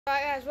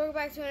Alright guys, welcome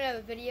back to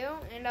another video,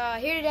 and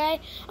here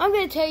today, I'm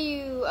going to tell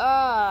you,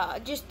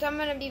 I'm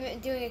going to be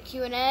doing a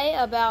Q&A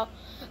about,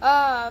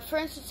 for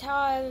instance, how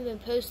I haven't been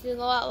posting a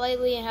lot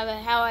lately, and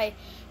how I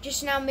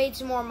just now made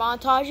some more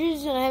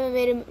montages, and I haven't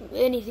made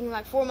anything in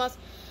like 4 months.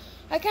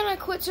 I kind of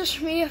quit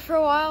social media for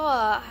a while.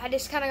 I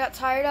just kind of got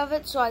tired of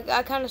it, so I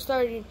kind of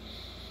started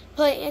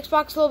playing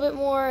Xbox a little bit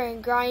more,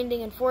 and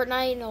grinding, and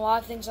Fortnite, and a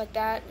lot of things like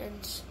that,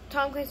 and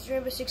Tom Clancy's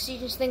Rainbow Six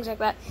Siege, things like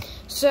that.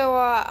 So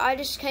I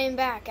just came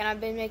back, and I've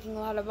been making a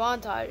lot of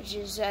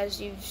montages, as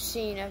you've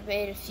seen. I've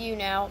made a few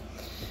now,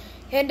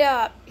 and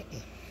I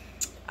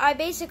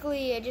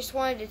basically just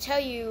wanted to tell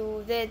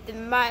you that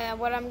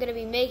what I'm going to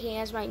be making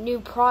as my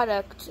new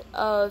product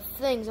of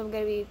things. I'm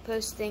going to be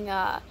posting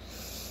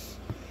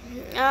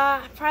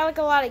probably like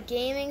a lot of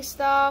gaming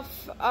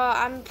stuff.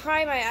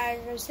 I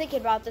was thinking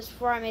about this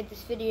before I made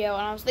this video,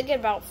 and I was thinking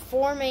about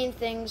 4 main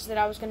things that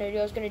I was going to do.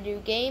 I was going to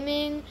do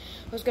gaming,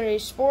 I was going to do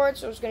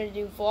sports, I was going to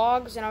do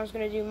vlogs, and I was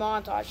going to do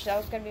montage. That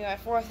was going to be my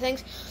 4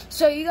 things.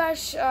 So you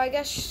guys, I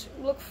guess,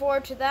 look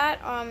forward to that.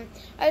 I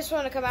just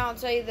want to come out and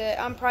tell you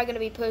that I'm probably going to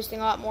be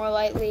posting a lot more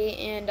lately,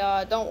 and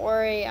don't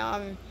worry,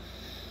 I'm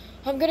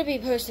going to be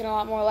posting a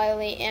lot more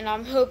lately, and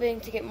I'm hoping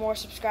to get more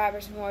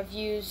subscribers and more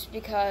views,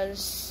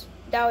 because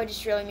that would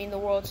just really mean the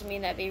world to me,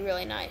 and that'd be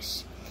really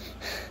nice.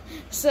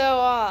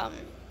 So,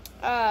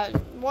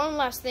 one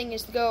last thing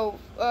is to go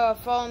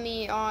follow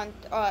me on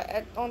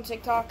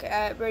TikTok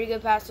at Brady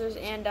Good Pastors,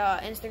 and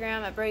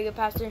Instagram at Brady Good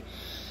Pastor.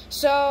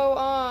 So,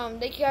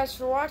 thank you guys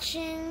for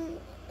watching.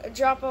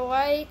 Drop a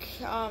like.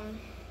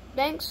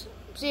 Thanks.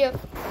 See ya.